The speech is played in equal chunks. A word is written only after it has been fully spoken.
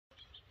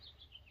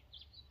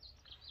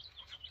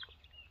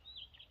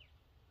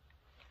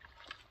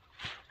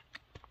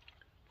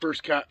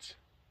First cuts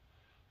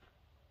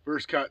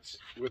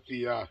with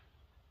the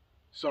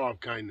saw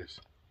of kindness.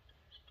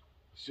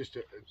 It's just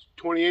a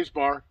 20-inch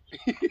bar,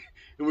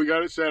 and we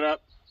got it set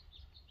up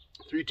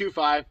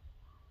 325.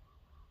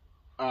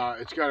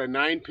 It's got a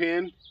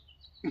 9-pin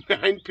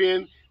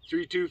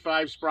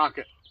 325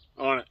 sprocket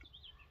on it,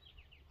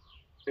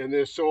 and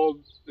this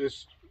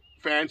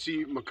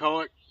fancy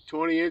McCulloch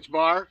 20-inch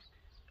bar.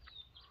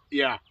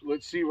 Yeah,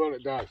 let's see what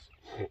it does.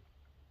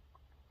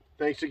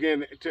 Thanks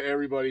again to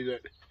everybody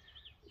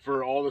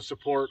for all the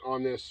support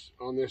on this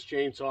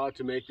chainsaw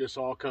to make this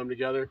all come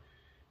together.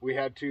 We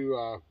had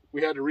to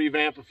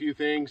revamp a few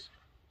things.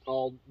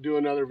 I'll do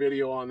another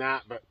video on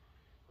that, but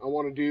I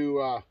want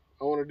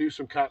to do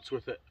some cuts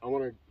with it. I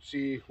want to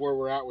see where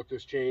we're at with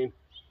this chain.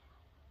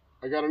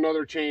 I got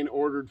another chain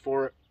ordered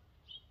for it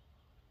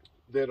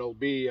that'll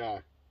be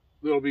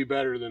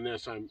better than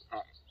this.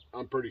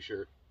 I'm pretty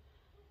sure.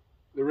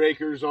 The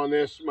rakers on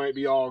this might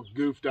be all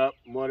goofed up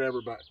and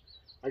whatever, but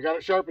I got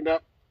it sharpened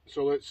up.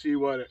 So let's see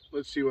what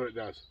it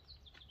does.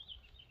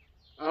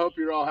 I hope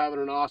you're all having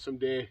an awesome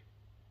day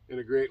and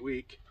a great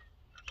week.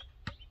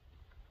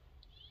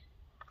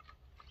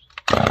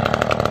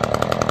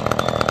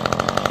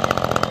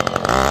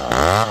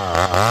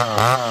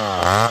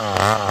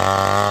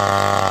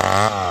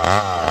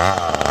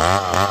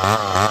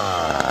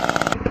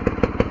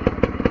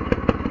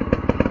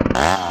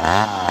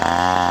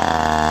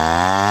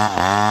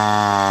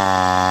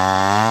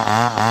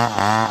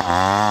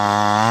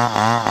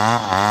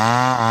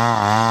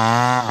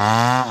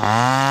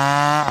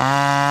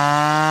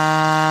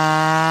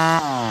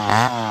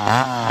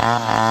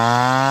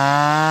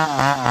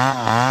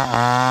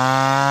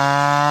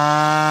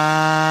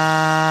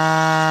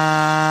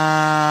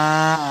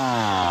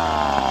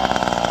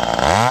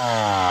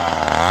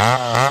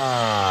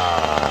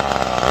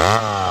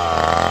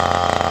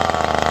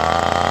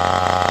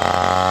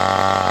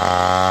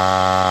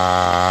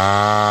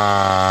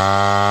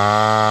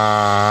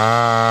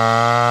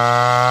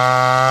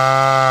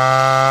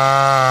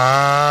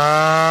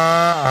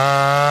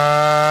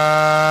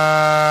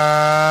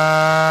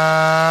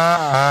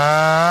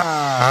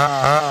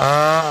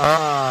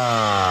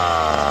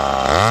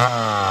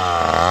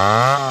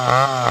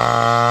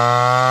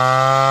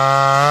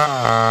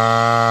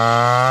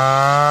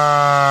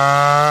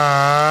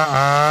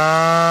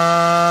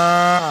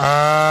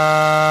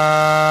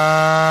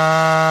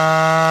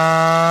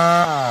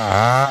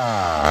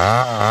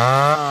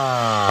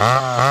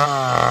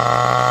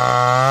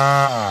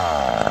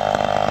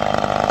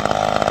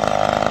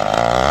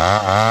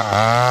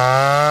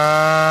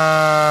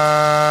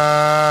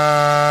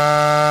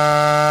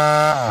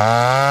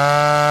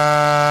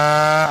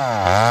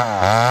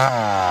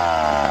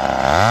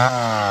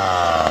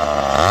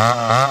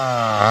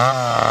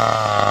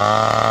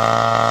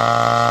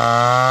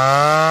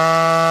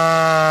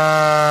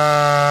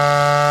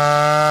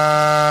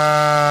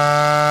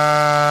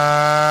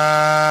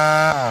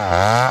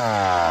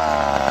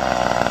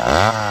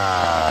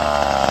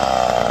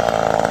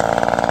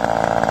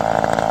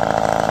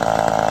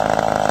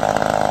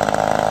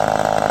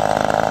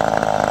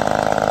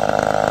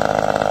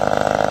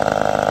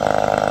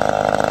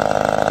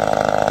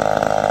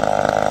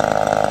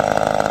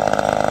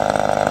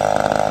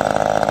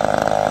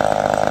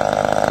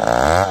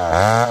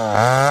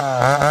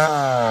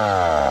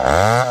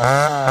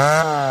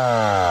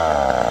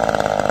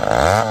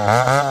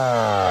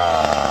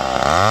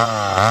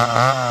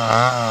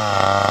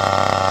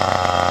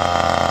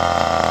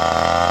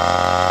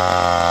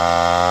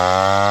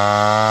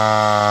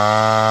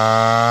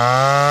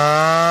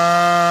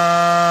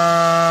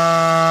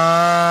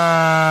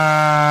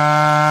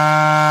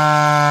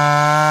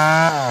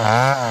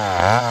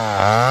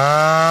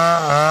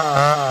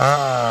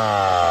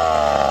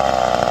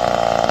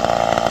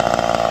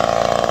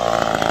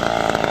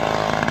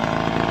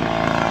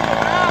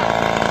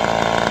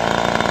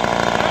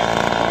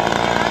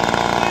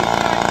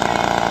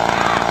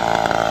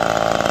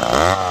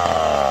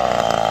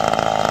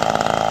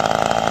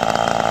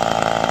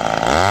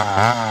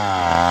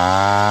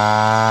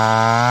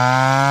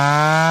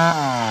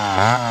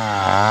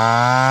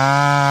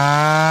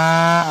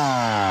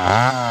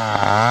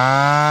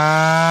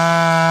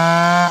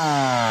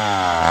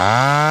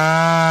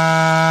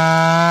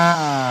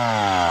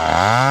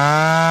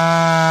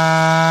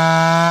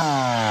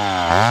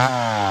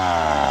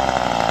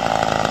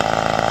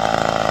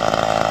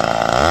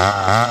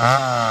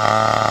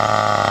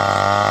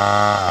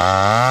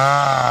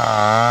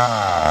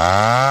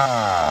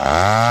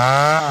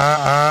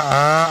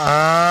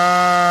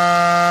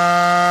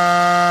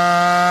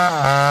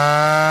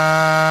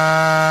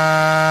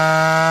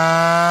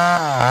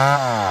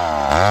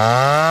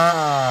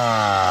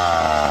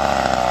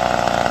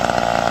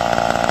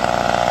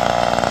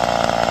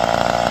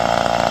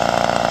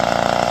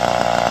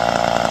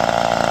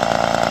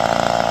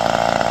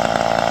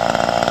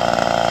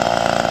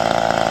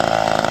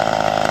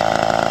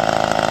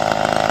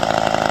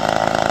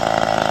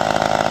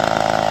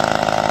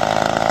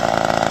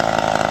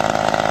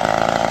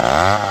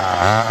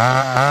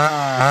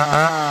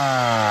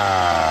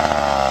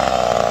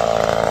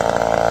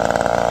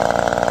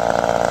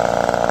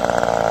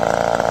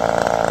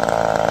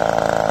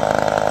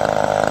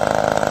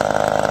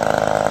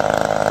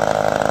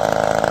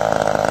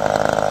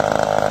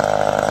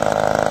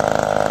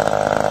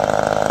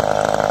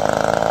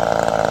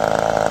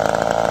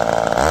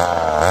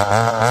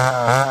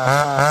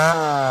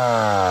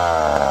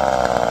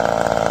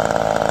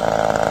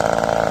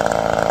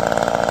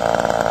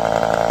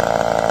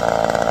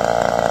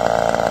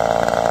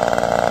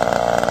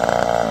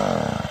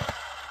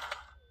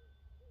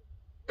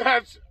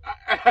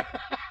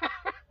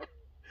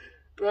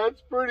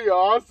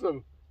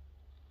 awesome.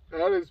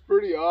 That is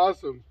pretty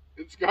awesome.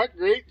 It's got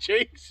great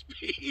chain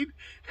speed.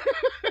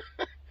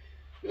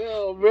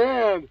 Oh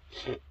man.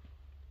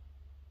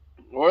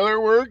 Oiler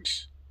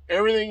works.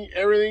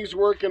 Everything's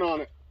working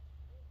on it.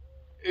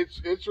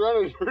 It's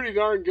running pretty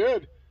darn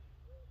good.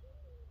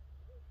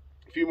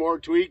 A few more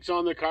tweaks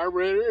on the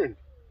carburetor, and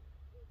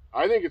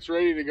I think it's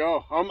ready to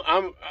go.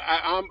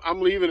 I'm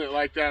leaving it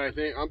like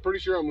that. I'm pretty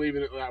sure I'm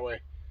leaving it that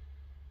way.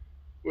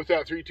 With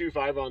that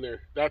 325 on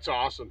there. That's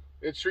awesome.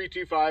 It's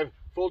 325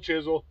 full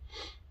chisel.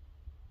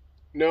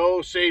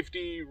 No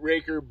safety,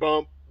 raker,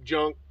 bump,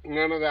 junk,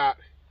 none of that.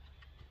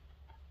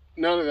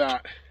 None of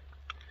that.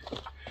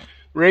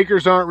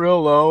 Rakers aren't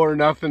real low or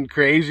nothing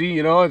crazy,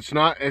 you know, it's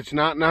not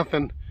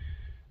nothing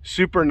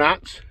super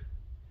nuts.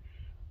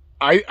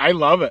 I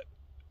love it.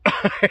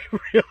 I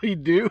really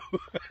do.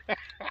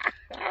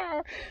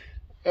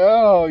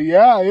 Oh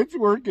yeah, it's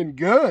working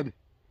good.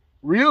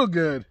 Real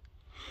good.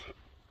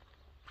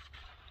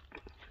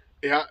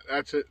 Yeah,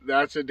 that's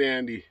a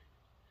dandy.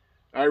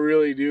 I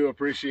really do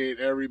appreciate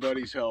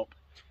everybody's help,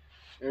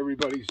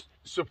 everybody's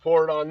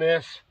support on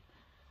this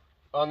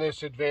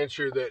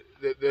adventure that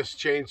this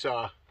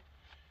chainsaw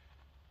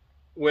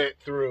went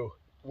through,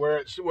 where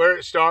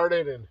it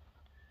started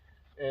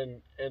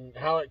and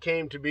how it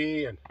came to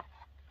be, and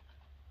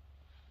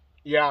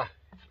yeah,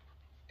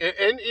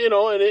 and you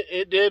know, and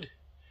it did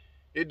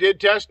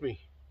test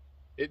me.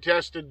 It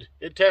tested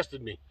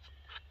me.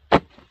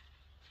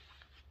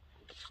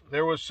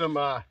 There was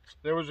a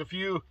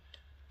few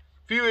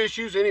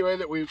issues anyway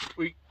that we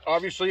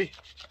obviously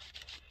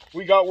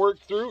we got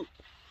worked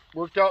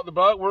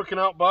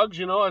out bugs,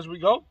 you know, as we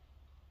go,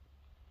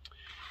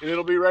 and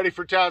it'll be ready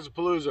for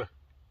TazMan-Palooza.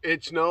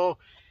 It's no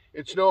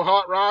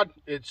hot rod.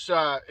 It's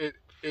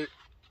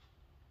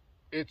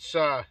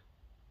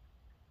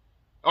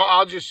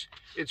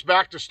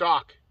back to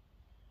stock.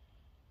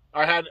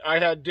 I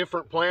had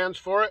different plans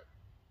for it,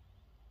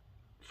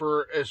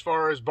 for as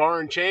far as bar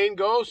and chain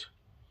goes,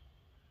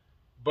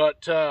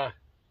 but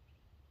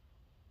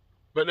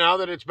now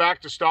that it's back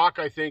to stock,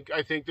 I think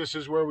this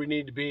is where we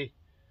need to be.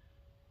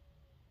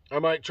 I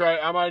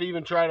might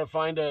even try to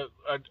find a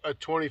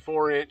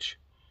 24-inch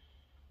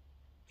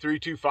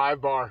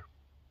 325 bar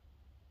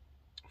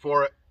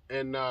for it,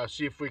 and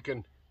see if we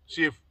can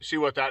see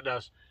what that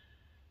does.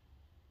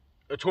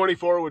 A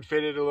 24 would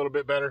fit it a little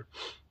bit better,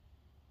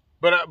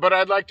 but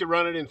I'd like to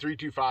run it in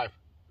 325.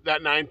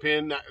 That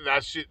 9-pin,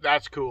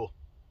 that's cool.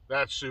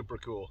 That's super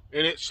cool,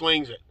 and it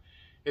slings it.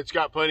 It's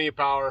got plenty of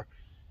power.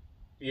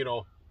 You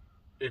know,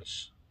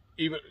 it's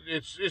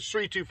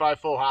 325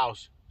 full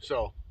house,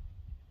 so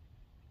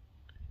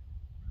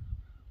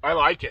I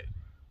like it.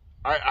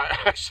 I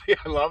actually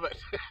love it.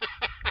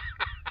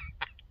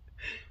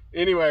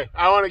 Anyway,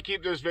 I want to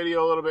keep this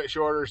video a little bit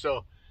shorter,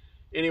 so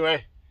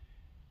anyway,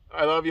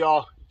 I love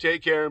y'all.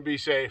 Take care and be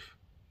safe.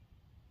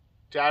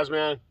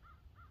 TazMan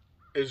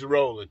is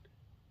rolling.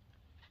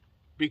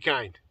 Be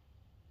kind.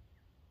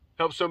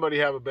 Help somebody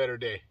have a better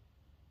day.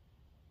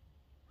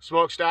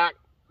 Smokestack,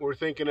 we're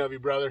thinking of you,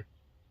 brother.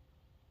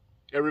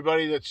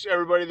 Everybody that's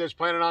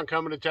planning on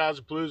coming to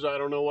TazMan-Palooza, I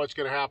don't know what's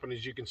going to happen.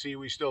 As you can see,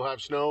 we still have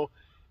snow,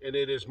 and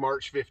it is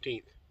March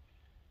 15th.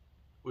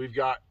 We've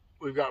got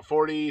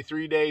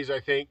 43 days, I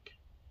think,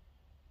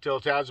 till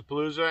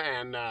TazMan-Palooza,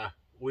 and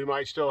we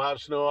might still have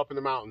snow up in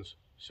the mountains.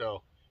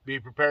 So be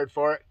prepared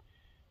for it.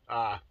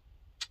 I'm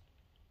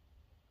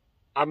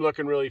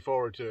looking really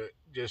forward to it.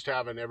 Just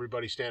having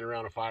everybody stand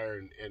around a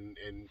fire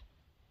and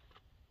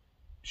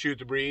shoot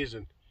the breeze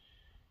and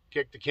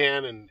kick the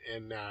can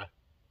and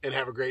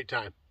have a great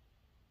time.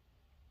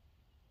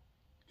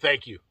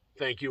 Thank you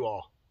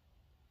all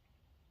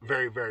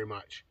very, very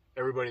much,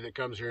 everybody that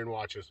comes here and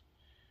watches.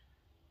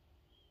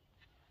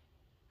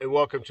 And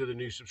welcome to the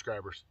new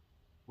subscribers.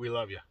 We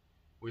love you.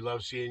 We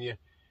love seeing you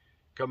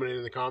coming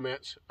in the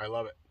comments. I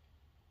love it.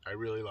 I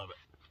really love it.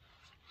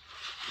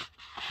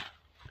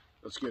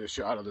 Let's get a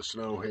shot of the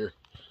snow here.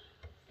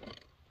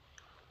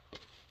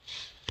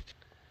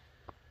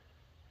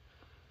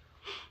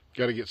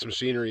 Got to get some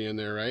scenery in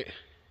there, right?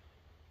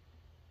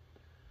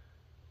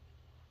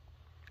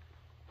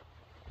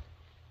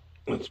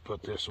 Let's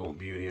put this old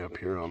beauty up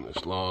here on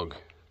this log.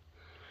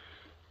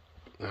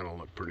 That'll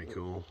look pretty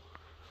cool.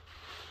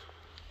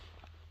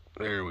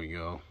 There we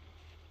go.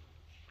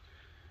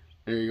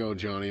 There you go,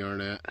 Johnny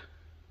Arnett.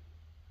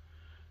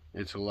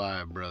 It's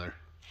alive, brother.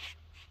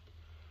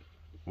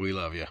 We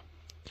love you.